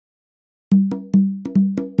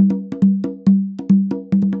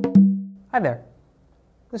Hi there,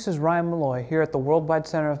 this is Ryan Malloy here at the Worldwide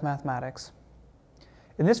Center of Mathematics.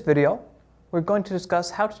 In this video, we're going to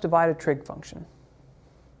discuss how to divide a trig function.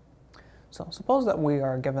 So suppose that we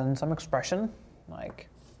are given some expression like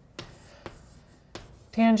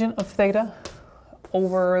tangent of theta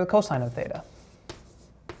over the cosine of theta.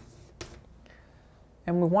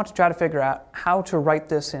 And we want to try to figure out how to write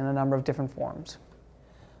this in a number of different forms.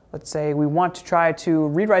 Let's say we want to try to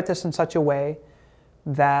rewrite this in such a way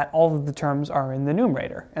that all of the terms are in the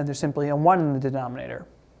numerator and there's simply a 1 in the denominator.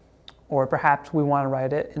 Or perhaps we want to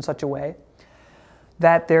write it in such a way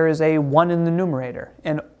that there is a 1 in the numerator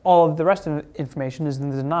and all of the rest of the information is in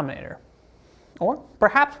the denominator. Or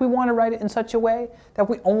perhaps we want to write it in such a way that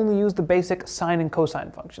we only use the basic sine and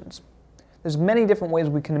cosine functions. There's many different ways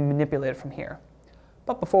we can manipulate it from here.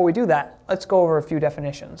 But before we do that, let's go over a few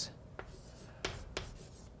definitions.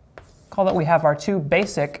 Call that we have our two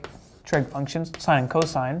basic trig functions, sine and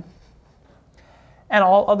cosine, and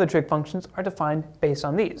all other trig functions are defined based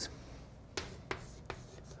on these.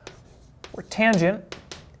 Where tangent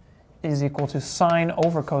is equal to sine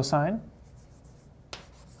over cosine,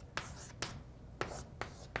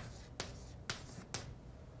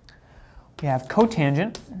 we have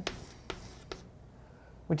cotangent,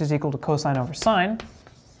 which is equal to cosine over sine.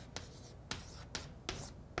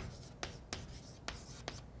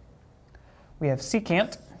 We have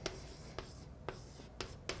secant,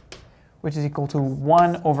 which is equal to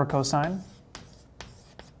 1 over cosine.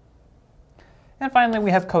 And finally,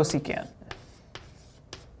 we have cosecant,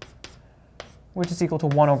 which is equal to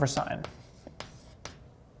 1 over sine.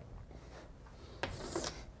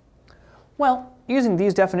 Well, using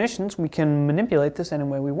these definitions, we can manipulate this any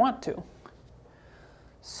way we want to.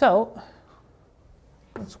 So,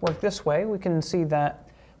 let's work this way. We can see that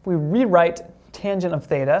if we rewrite tangent of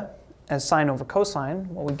theta as sine over cosine,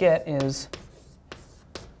 what we get is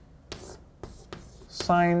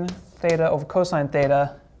sine theta over cosine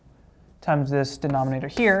theta times this denominator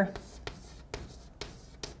here,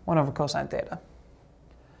 1 over cosine theta.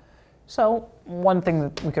 So one thing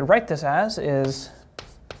that we could write this as is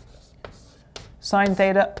sine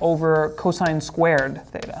theta over cosine squared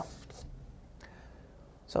theta.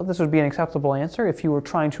 So this would be an acceptable answer if you were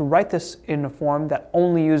trying to write this in a form that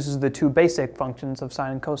only uses the two basic functions of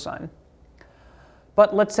sine and cosine.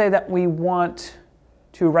 But let's say that we want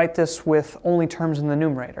to write this with only terms in the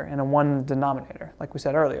numerator and a 1 in the denominator, like we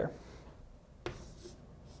said earlier.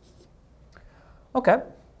 Okay,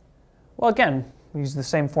 well again, we use the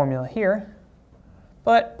same formula here,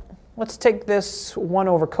 but let's take this 1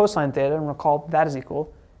 over cosine theta and recall that is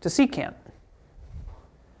equal to secant.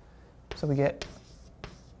 So we get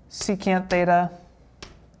secant theta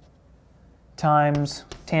times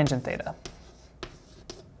tangent theta.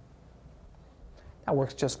 That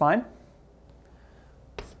works just fine.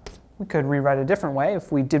 We could rewrite a different way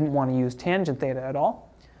if we didn't want to use tangent theta at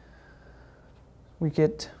all. We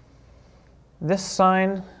get this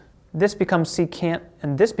sine, this becomes secant,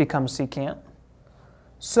 and this becomes secant.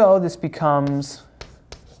 So this becomes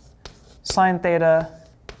sine theta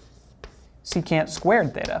secant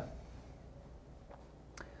squared theta.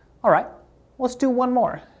 All right, let's do one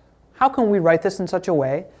more. How can we write this in such a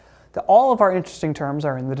way that all of our interesting terms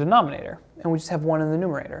are in the denominator, and we just have 1 in the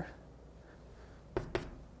numerator?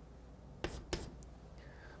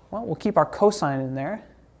 Well, we'll keep our cosine in there,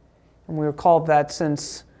 and we recall that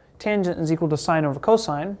since tangent is equal to sine over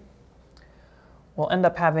cosine, we'll end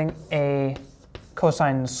up having a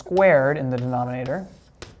cosine squared in the denominator.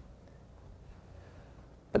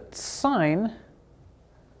 But sine,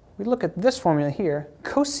 we look at this formula here,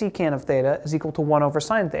 cosecant of theta is equal to 1 over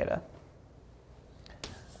sine theta.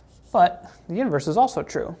 But the inverse is also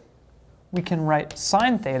true. We can write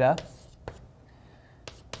sine theta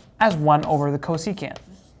as 1 over the cosecant.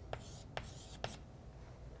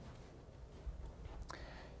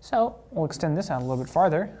 So we'll extend this out a little bit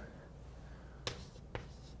farther.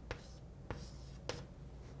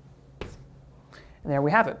 And there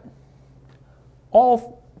we have it.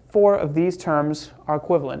 All 4 of these terms are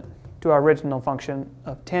equivalent to our original function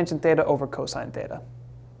of tangent theta over cosine theta.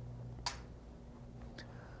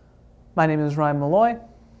 My name is Ryan Malloy,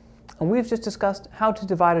 and we've just discussed how to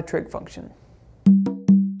divide a trig function.